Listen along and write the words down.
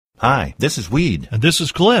Hi, this is Weed. And this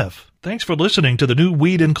is Cliff. Thanks for listening to the new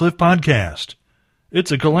Weed and Cliff podcast.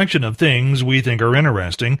 It's a collection of things we think are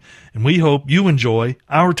interesting, and we hope you enjoy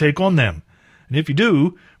our take on them. And if you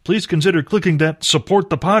do, please consider clicking that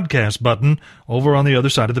support the podcast button over on the other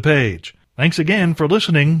side of the page. Thanks again for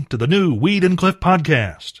listening to the new Weed and Cliff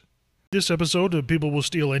podcast. This episode of People Will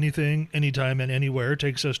Steal Anything, Anytime, and Anywhere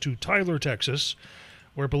takes us to Tyler, Texas,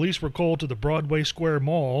 where police were called to the Broadway Square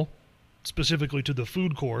Mall, specifically to the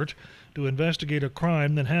food court, to investigate a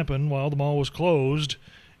crime that happened while the mall was closed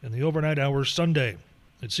in the overnight hours Sunday.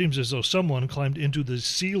 It seems as though someone climbed into the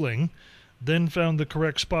ceiling, then found the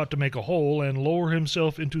correct spot to make a hole and lower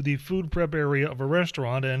himself into the food prep area of a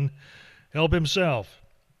restaurant and help himself,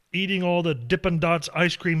 eating all the Dippin' Dots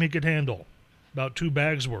ice cream he could handle. About 2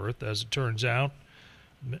 bags worth, as it turns out.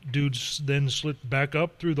 Dudes then slipped back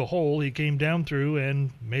up through the hole he came down through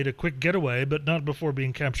and made a quick getaway, but not before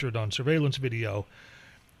being captured on surveillance video,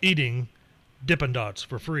 eating Dippin' Dots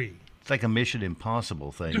for free. It's like a Mission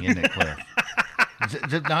Impossible thing, isn't it, Cliff?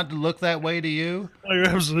 Does it not look that way to you? Oh, you're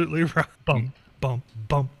absolutely right. Bum, bum,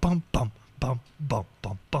 bum, bum, bum, bum, bum,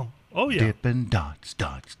 bum, bum. Oh, yeah. Dippin' Dots,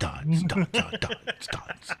 dots, dots, dots, dots, dots,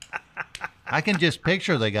 dots. I can just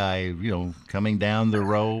picture the guy, coming down the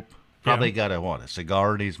rope. Probably got a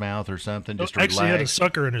cigar in his mouth or something. Just actually relaxed. Had a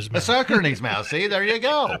sucker in his mouth. A sucker in his mouth. See, there you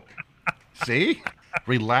go. See?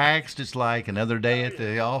 Relaxed. It's like another day at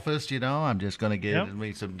the office, I'm just going to get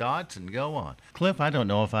me some dots and go on. Cliff, I don't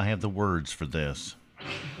know if I have the words for this,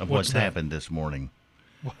 of what's happened this morning.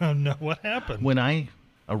 Well, no, what happened? When I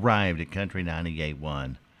arrived at Country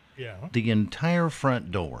 98.1, the entire front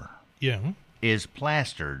door is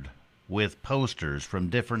plastered with posters from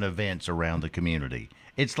different events around the community.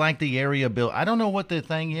 It's like the area bill. I don't know what the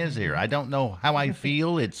thing is here. I don't know how I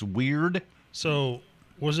feel. It's weird. So,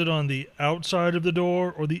 was it on the outside of the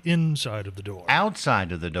door or the inside of the door?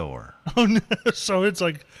 Outside of the door. Oh, no. So it's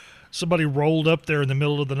like somebody rolled up there in the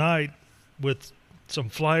middle of the night with some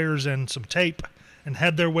flyers and some tape and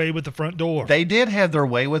had their way with the front door. They did have their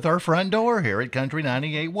way with our front door here at Country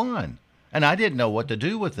 98.1. And I didn't know what to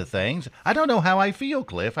do with the things. I don't know how I feel,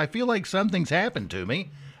 Cliff. I feel like something's happened to me,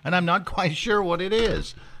 and I'm not quite sure what it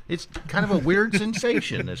is. It's kind of a weird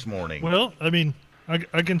sensation this morning. Well, I mean, I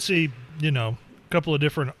can see, a couple of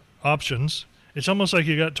different options. It's almost like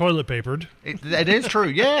you got toilet papered. That is true,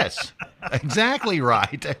 yes. Exactly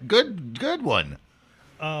right. Good one.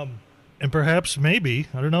 And perhaps, maybe,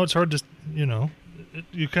 I don't know, it's hard to,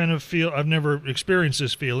 you kind of feel, I've never experienced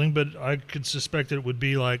this feeling, but I could suspect it would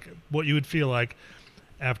be like what you would feel like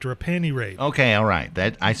after a panty raid. Okay, all right.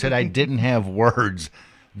 I said I didn't have words.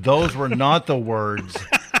 Those were not the words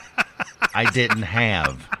I didn't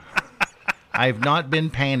have. I've not been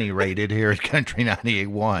panty raided here at Country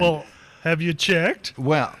 98.1. Well, have you checked?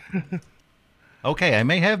 Well, okay, I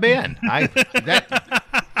may have been.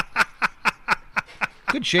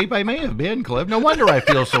 Good shape I may have been, Cliff. No wonder I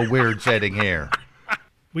feel so weird sitting here.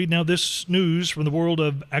 Now this news from the world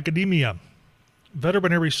of academia.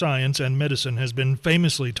 Veterinary science and medicine has been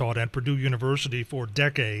famously taught at Purdue University for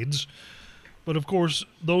decades. But of course,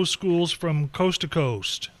 those schools from coast to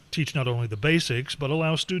coast teach not only the basics, but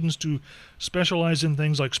allow students to specialize in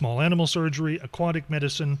things like small animal surgery, aquatic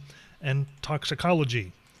medicine, and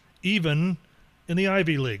toxicology. Even in the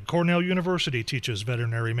Ivy League, Cornell University teaches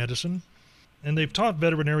veterinary medicine. And they've taught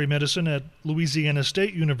veterinary medicine at Louisiana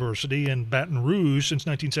State University in Baton Rouge since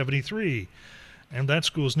 1973. And that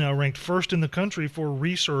school is now ranked first in the country for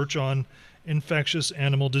research on infectious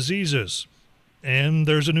animal diseases. And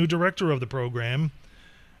there's a new director of the program,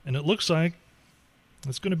 and it looks like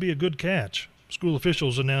it's going to be a good catch. School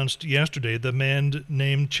officials announced yesterday the man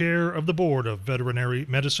named chair of the board of veterinary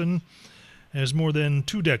medicine has more than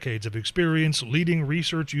 2 decades of experience leading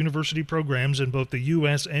research university programs in both the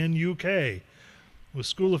U.S. and U.K., with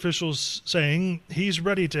school officials saying he's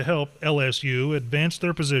ready to help LSU advance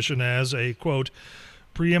their position as a, quote,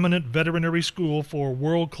 preeminent veterinary school for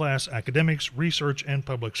world-class academics, research, and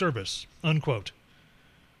public service, unquote.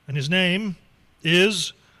 And his name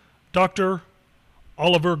is Dr.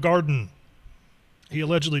 Oliver Garden. He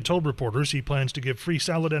allegedly told reporters he plans to give free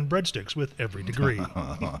salad and breadsticks with every degree.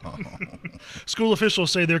 School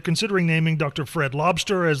officials say they're considering naming Dr. Fred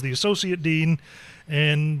Lobster as the associate dean,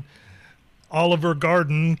 and Oliver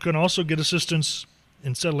Garden can also get assistance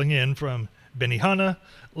in settling in from Benihana,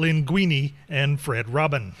 Linguini, and Fred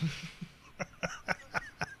Robin.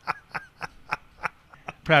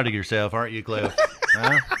 Proud of yourself, aren't you, Cliff?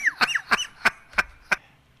 Huh?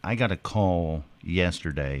 I got a call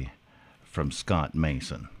yesterday from Scott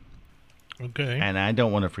Mason. Okay. And I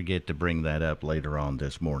don't want to forget to bring that up later on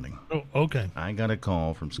this morning. Oh, okay. I got a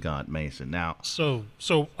call from Scott Mason. Now, so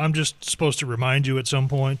I'm just supposed to remind you at some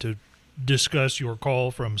point to discuss your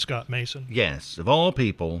call from Scott Mason? Yes, of all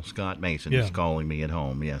people, Scott Mason was calling me at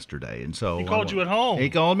home yesterday, and so he called you at home. He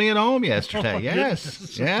called me at home yesterday.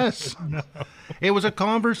 Yes, yes. No. It was a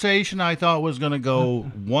conversation I thought was going to go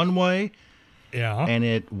one way. Yeah. And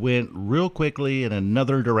it went real quickly in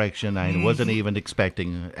another direction I wasn't even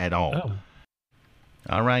expecting at all. Oh.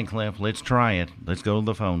 All right, Cliff, let's try it. Let's go to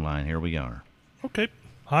the phone line. Here we are. Okay.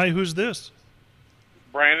 Hi, who's this?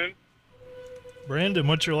 Brandon. Brandon,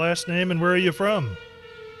 what's your last name and where are you from?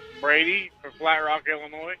 Brady from Flat Rock,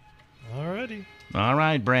 Illinois. All righty. All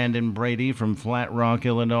right, Brandon Brady from Flat Rock,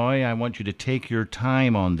 Illinois. I want you to take your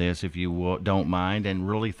time on this if you don't mind and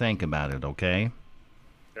really think about it, okay?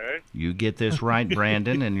 Okay. You get this right,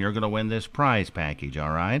 Brandon, and you're going to win this prize package,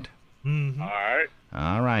 all right? Mm-hmm. All right.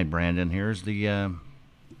 All right, Brandon, here's the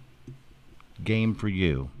game for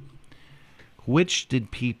you. Which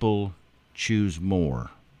did people choose more?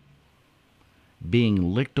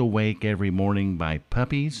 Being licked awake every morning by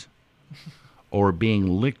puppies or being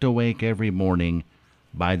licked awake every morning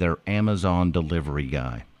by their Amazon delivery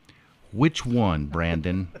guy? Which one,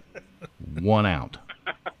 Brandon, won out?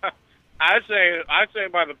 I say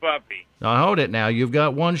by the puppy. Now, hold it now. You've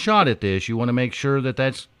got one shot at this. You want to make sure that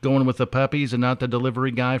that's going with the puppies and not the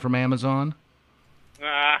delivery guy from Amazon?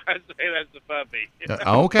 I say that's the puppy.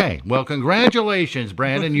 Okay. Well, congratulations,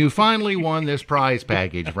 Brandon. You finally won this prize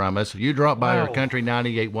package from us. You dropped by our Country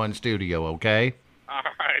 98.1 studio, okay? All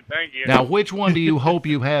right. Thank you. Now, which one do you hope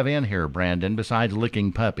you have in here, Brandon, besides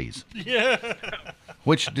licking puppies? Yeah.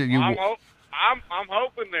 Which do you... I'm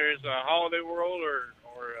hoping there's a Holiday World or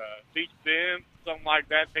Beach Bend, something like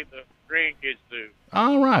that, take the grandkids to.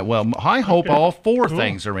 All right. Well, I hope all four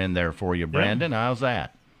things are in there for you, Brandon. Yeah. How's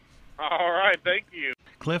that? All right. Thank you.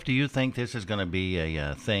 Cliff, do you think this is going to be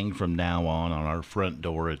a thing from now on our front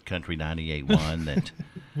door at Country 98.1 that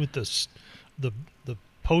with the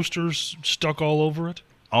posters stuck all over it?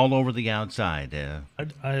 All over the outside.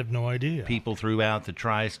 I have no idea. People throughout the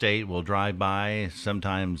tri-state will drive by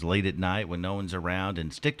sometimes late at night when no one's around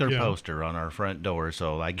and stick their poster on our front door,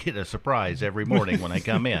 so I get a surprise every morning when I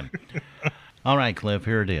come in. All right, Cliff,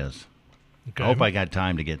 here it is. Okay. I hope I got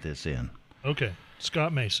time to get this in. Okay.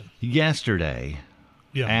 Scott Mason. Yesterday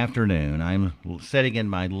afternoon, I'm sitting in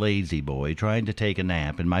my lazy boy trying to take a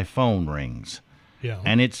nap, and my phone rings. Yeah.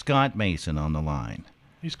 And it's Scott Mason on the line.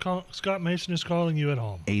 Scott Mason is calling you at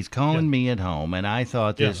home. He's calling me at home, and I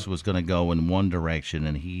thought this was going to go in one direction,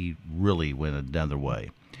 and he really went another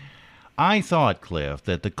way. I thought, Cliff,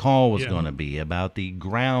 that the call was going to be about the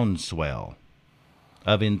groundswell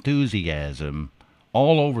of enthusiasm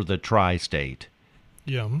all over the tri-state.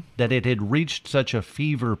 Yeah. That it had reached such a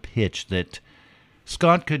fever pitch that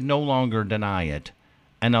Scott could no longer deny it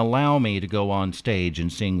and allow me to go on stage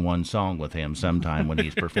and sing one song with him sometime when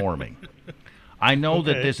he's performing. I know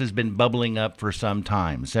that this has been bubbling up for some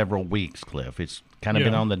time, several weeks, Cliff. It's kind of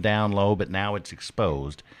been on the down low, but now it's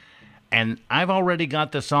exposed. And I've already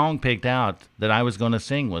got the song picked out that I was going to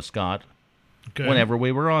sing with Scott whenever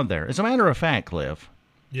we were on there. As a matter of fact, Cliff,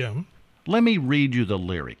 let me read you the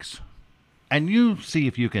lyrics. And you see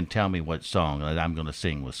if you can tell me what song that I'm going to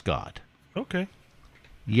sing with Scott. Okay.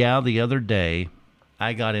 Yeah, the other day,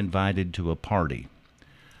 I got invited to a party,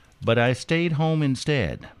 but I stayed home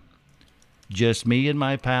instead. Just me and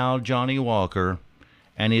my pal Johnny Walker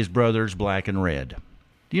and his brothers Black and Red.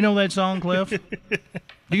 Do you know that song, Cliff?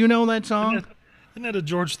 Do you know that song? Isn't that a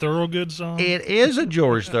George Thorogood song? It is a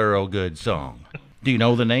George Thorogood song. Do you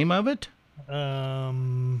know the name of it?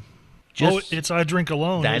 It's I Drink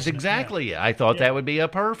Alone. That's exactly it. I thought that would be a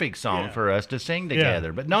perfect song for us to sing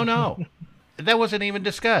together. But no. That wasn't even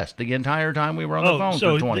discussed the entire time we were on the phone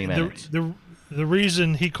for 20 minutes. The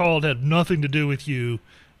reason he called had nothing to do with you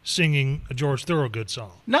singing a George Thorogood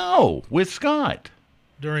song. No, with Scott.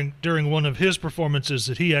 During one of his performances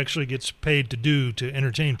that he actually gets paid to do to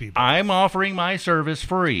entertain people. I'm offering my service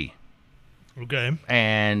free. Okay.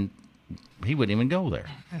 And he wouldn't even go there.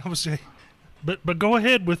 I would say, but go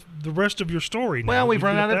ahead with the rest of your story now. Well, we've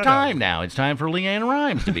run out of time now. It's time for Leanne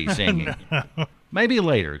Rimes to be singing. Maybe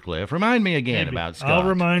later, Cliff. Remind me again about Scott. I'll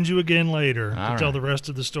remind you again later to tell the rest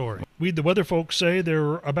of the story. The weather folks say there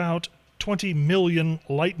are about 20 million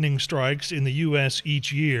lightning strikes in the U.S.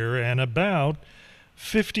 each year, and about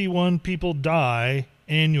 51 people die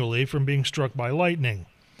annually from being struck by lightning.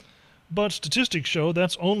 But statistics show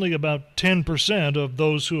that's only about 10% of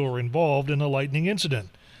those who are involved in a lightning incident,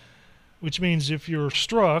 which means if you're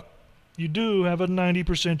struck, you do have a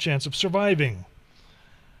 90% chance of surviving.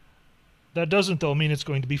 That doesn't, though, mean it's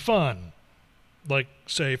going to be fun. Like,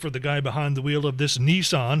 say, for the guy behind the wheel of this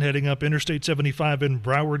Nissan heading up Interstate 75 in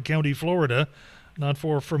Broward County, Florida, not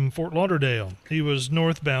far from Fort Lauderdale. He was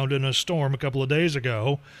northbound in a storm a couple of days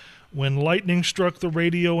ago when lightning struck the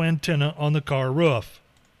radio antenna on the car roof.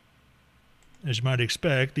 As you might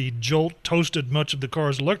expect, the jolt toasted much of the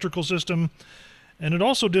car's electrical system, and it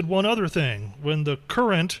also did one other thing. When the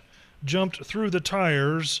current jumped through the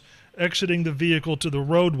tires, exiting the vehicle to the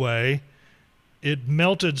roadway, it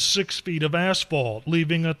melted 6 feet of asphalt,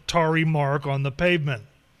 leaving a tarry mark on the pavement.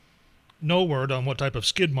 No word on what type of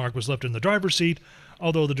skid mark was left in the driver's seat,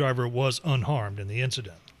 although the driver was unharmed in the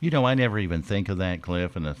incident. You know, I never even think of that,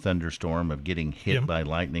 Cliff, in a thunderstorm of getting hit by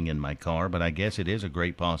lightning in my car, but I guess it is a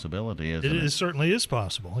great possibility, isn't it? It certainly is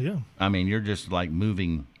possible, yeah. I mean, you're just like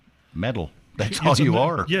moving metal. That's all you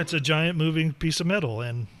are. Yeah, it's a giant moving piece of metal,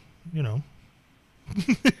 and, you know.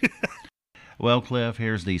 Well, Cliff,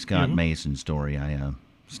 here's the Scott Mason story. I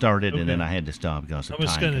started, and then I had to stop because of time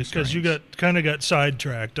constraints. Because you got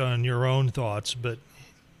sidetracked on your own thoughts, but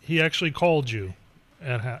he actually called you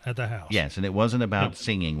at the house. Yes, and it wasn't about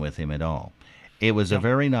singing with him at all. It was a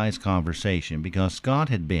very nice conversation because Scott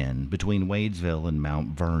had been between Wadesville and Mount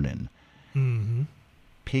Vernon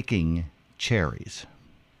picking cherries.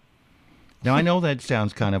 Now, I know that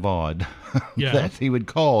sounds kind of odd that he would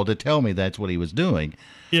call to tell me that's what he was doing.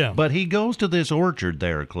 Yeah. But he goes to this orchard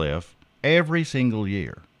there, Cliff, every single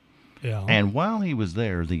year. Yeah. And while he was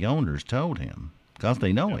there, the owners told him, because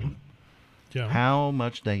they know him, how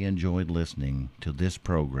much they enjoyed listening to this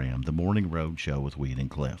program, The Morning Road Show with Weed and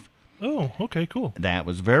Cliff. Oh, okay, cool. That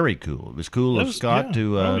was very cool. It was cool of Scott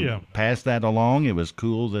to pass that along. It was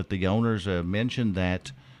cool that the owners mentioned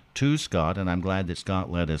that to Scott, and I'm glad that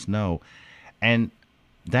Scott let us know. And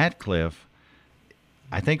that, Cliff,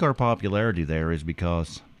 I think our popularity there is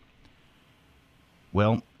because,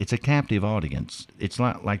 well, it's a captive audience. It's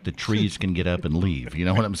not like the trees can get up and leave. You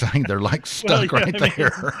know what I'm saying? They're like stuck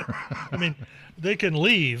there. I mean, they can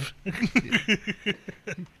leave.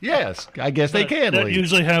 Yes, I guess they can leave. That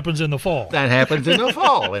usually happens in the fall. That happens in the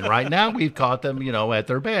fall. And right now we've caught them, at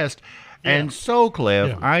their best. Yeah. And so,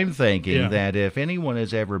 Cliff, I'm thinking that if anyone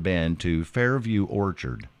has ever been to Fairview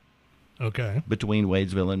Orchard, between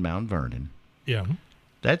Wadesville and Mount Vernon,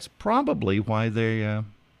 that's probably why their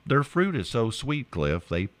fruit is so sweet, Cliff.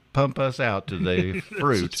 They pump us out to the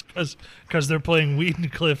fruit because they're playing Weed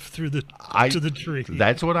and Cliff to the tree.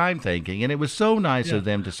 That's what I'm thinking, and it was so nice of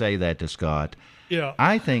them to say that to Scott. Yeah,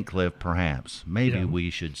 I think, Cliff, perhaps maybe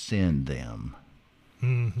we should send them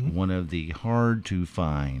one of the hard to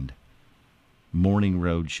find Morning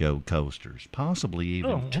Road Show coasters, possibly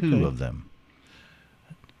even two of them.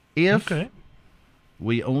 If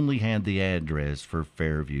we only had the address for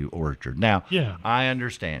Fairview Orchard. Now, I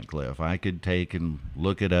understand, Cliff. I could take and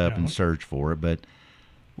look it up and search for it, but,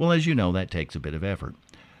 well, as you know, that takes a bit of effort.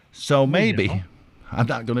 So maybe, I'm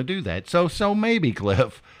not going to do that. So maybe,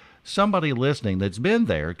 Cliff, somebody listening that's been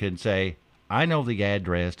there can say, I know the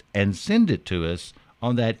address, and send it to us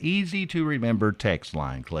on that easy-to-remember text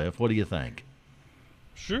line, Cliff. What do you think?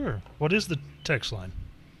 Sure. What is the text line?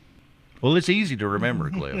 Well, it's easy to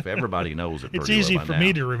remember, Cliff. Everybody knows it pretty well. It's easy for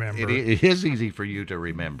me to remember. It is easy for you to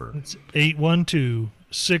remember. It's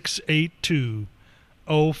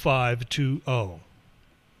 812-682-0520.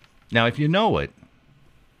 Now, if you know it,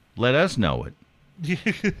 let us know it.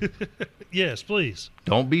 Yes, please.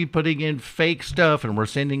 Don't be putting in fake stuff and we're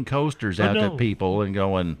sending coasters out to people and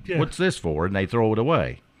going, what's this for? And they throw it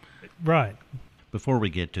away. Right. Before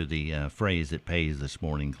we get to the phrase that pays this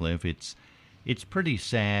morning, Cliff, it's pretty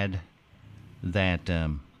sad that,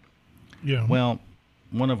 well,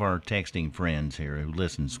 one of our texting friends here who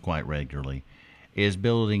listens quite regularly is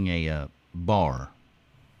building a bar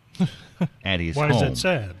at his home. Why is that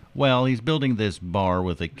sad? Well, he's building this bar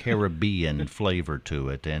with a Caribbean flavor to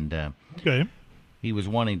it, and he was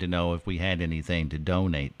wanting to know if we had anything to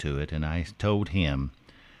donate to it, and I told him,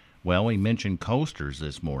 well, we mentioned coasters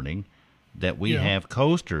this morning, that we have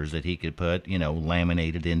coasters that he could put,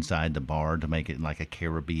 laminated inside the bar to make it like a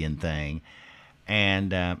Caribbean thing.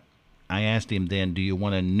 And I asked him then, do you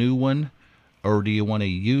want a new one or do you want a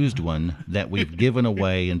used one that we've given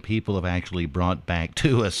away and people have actually brought back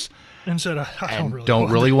to us? And said, I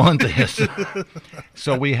don't really want this.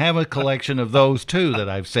 So we have a collection of those, too, that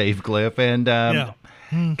I've saved, Cliff. And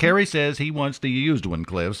Kerry says he wants the used one,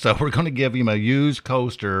 Cliff. So we're going to give him a used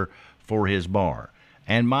coaster for his bar.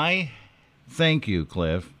 And my thank you,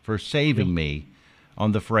 Cliff, for saving me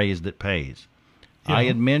on the phrase that pays. I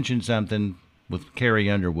had mentioned something with Carrie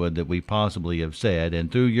Underwood that we possibly have said, and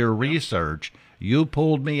through your research, you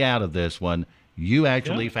pulled me out of this one. You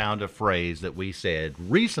actually found a phrase that we said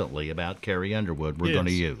recently about Carrie Underwood we're going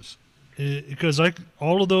to use. because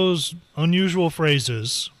all of those unusual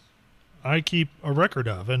phrases I keep a record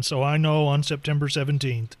of, and so I know on September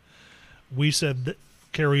 17th we said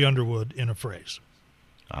Carrie Underwood in a phrase.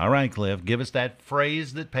 All right, Cliff, give us that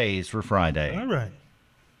phrase that pays for Friday. All right.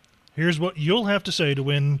 Here's what you'll have to say to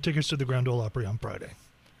win tickets to the Grand Ole Opry on Friday.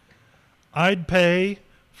 I'd pay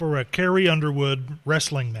for a Carrie Underwood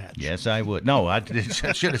wrestling match. Yes, I would. No, I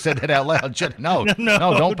should have said that out loud. No,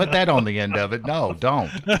 don't put that on the end of it. No,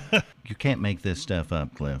 don't. You can't make this stuff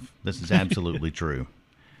up, Cliff. This is absolutely true.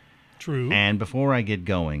 True. And before I get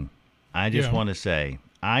going, I just want to say,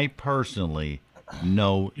 I personally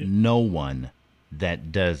know no one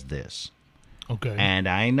that does this. Okay. And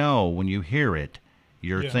I know when you hear it,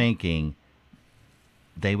 you're thinking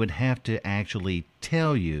they would have to actually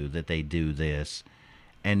tell you that they do this,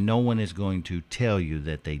 and no one is going to tell you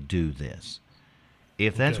that they do this.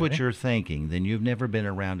 If that's what you're thinking, then you've never been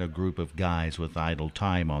around a group of guys with idle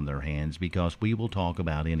time on their hands, because we will talk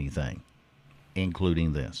about anything,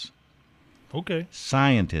 including this. Okay.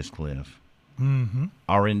 Scientists, Cliff,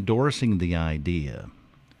 are endorsing the idea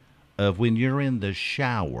of when you're in the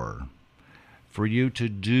shower, for you to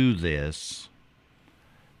do this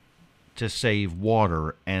to save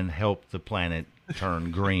water and help the planet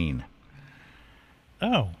turn green.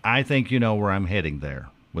 Oh. I think you know where I'm heading there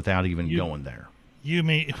without even going there. You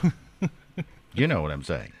mean... You know what I'm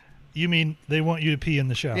saying. You mean they want you to pee in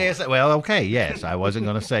the shower? Yes, well, okay, yes. I wasn't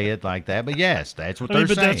going to say it like that, but yes, that's what they're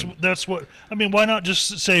saying. That's what... I mean, why not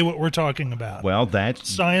just say what we're talking about? Well, that's...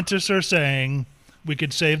 Scientists are saying we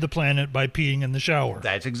could save the planet by peeing in the shower.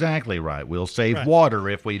 That's exactly right. We'll save water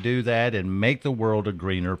if we do that and make the world a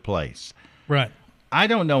greener place. Right. I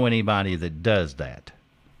don't know anybody that does that.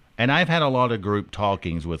 And I've had a lot of group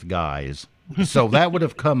talkings with guys, so that would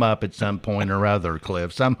have come up at some point or other,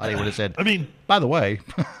 Cliff. Somebody would have said, I mean... By the way...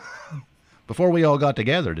 Before we all got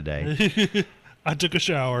together today, I took a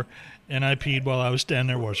shower and I peed while I was standing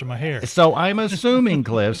there washing my hair. So I'm assuming,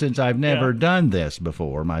 Cliff, since I've never done this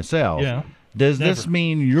before myself, does this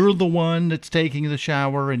mean you're the one that's taking the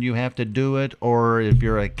shower and you have to do it? Or if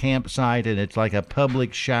you're a campsite and it's like a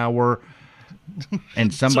public shower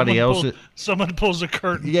and somebody someone pulls a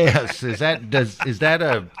curtain. Yes, is that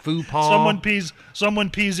a faux pas? Someone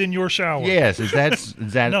pees in your shower. Yes, is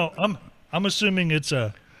that No, I'm assuming it's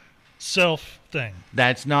a self thing.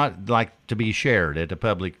 That's not like to be shared at a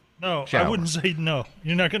public shower. I wouldn't say no.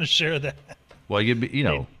 You're not going to share that. Well, you'd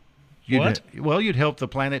help the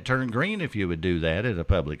planet turn green if you would do that at a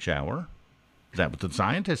public shower. Is that what the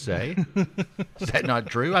scientists say? Is that not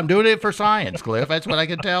true? I'm doing it for science, Cliff. That's what I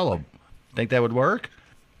can tell them. Think that would work?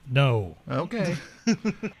 No. Okay.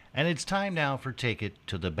 And it's time now for Take It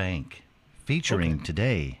to the Bank, featuring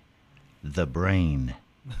today the brain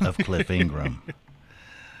of Cliff Ingram.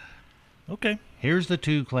 Okay. Here's the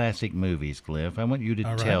two classic movies, Cliff. I want you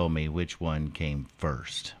to tell me which one came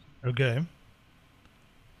first. Okay.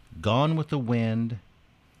 Gone with the Wind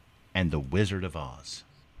and The Wizard of Oz.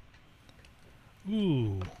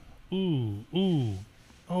 Ooh.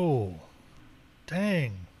 Oh.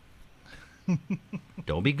 Dang.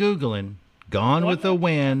 Don't be Googling. Gone with the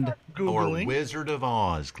Wind Googling. Or Wizard of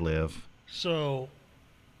Oz, Cliff. So,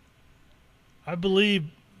 I believe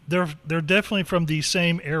they're definitely from the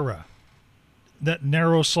same era. That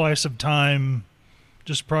narrow slice of time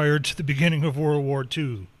just prior to the beginning of World War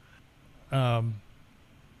II. I'm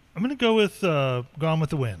going to go with Gone with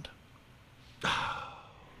the Wind.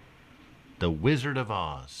 The Wizard of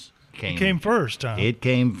Oz came first, huh? It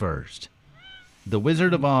came first. The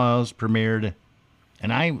Wizard of Oz premiered,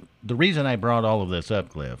 and the reason I brought all of this up,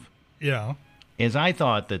 Cliff, is I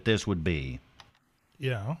thought that this would be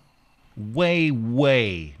way,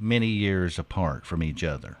 way many years apart from each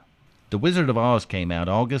other. The Wizard of Oz came out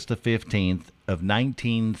August the 15th of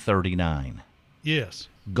 1939. Yes.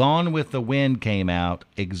 Gone with the Wind came out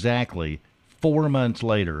exactly 4 months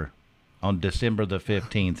later on December the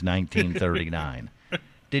 15th, 1939.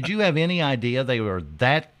 Did you have any idea they were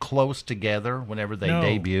that close together whenever they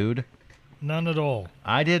debuted? None at all.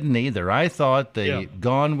 I didn't either. I thought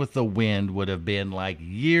Gone with the Wind would have been like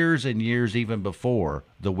years and years even before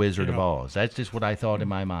The Wizard of Oz. That's just what I thought in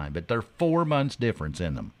my mind. But they're 4 months difference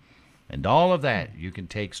in them. And all of that you can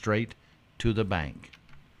take straight to the bank.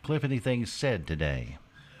 Cliff, anything said today?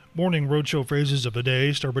 Morning roadshow phrases of the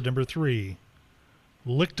day start with number 3.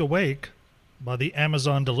 Licked awake by the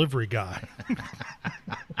Amazon delivery guy.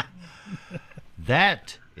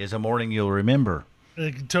 That is a morning you'll remember.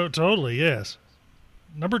 Totally, yes.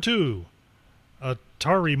 Number 2. A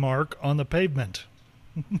tarry mark on the pavement.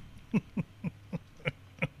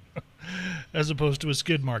 As opposed to a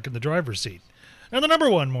skid mark in the driver's seat. And the number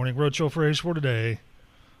 1 morning roadshow phrase for today,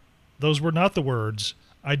 Those were not the words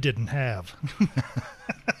I didn't have.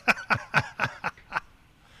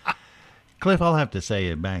 Cliff, I'll have to say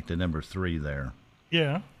it back to number 3 there.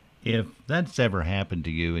 Yeah. If that's ever happened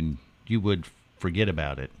to you and you would forget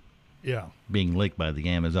about it, being licked by the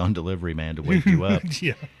Amazon delivery man to wake you up,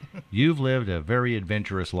 you've lived a very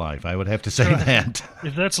adventurous life. I would have to say that.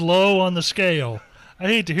 If that's low on the scale, I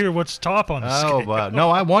hate to hear what's top on the scale. No,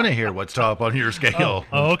 I want to hear what's top on your scale.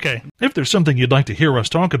 Oh, okay. If there's something you'd like to hear us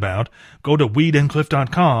talk about, go to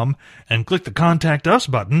weedandcliff.com and click the Contact Us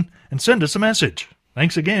button and send us a message.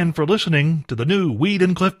 Thanks again for listening to the new Weed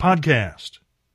and Cliff podcast.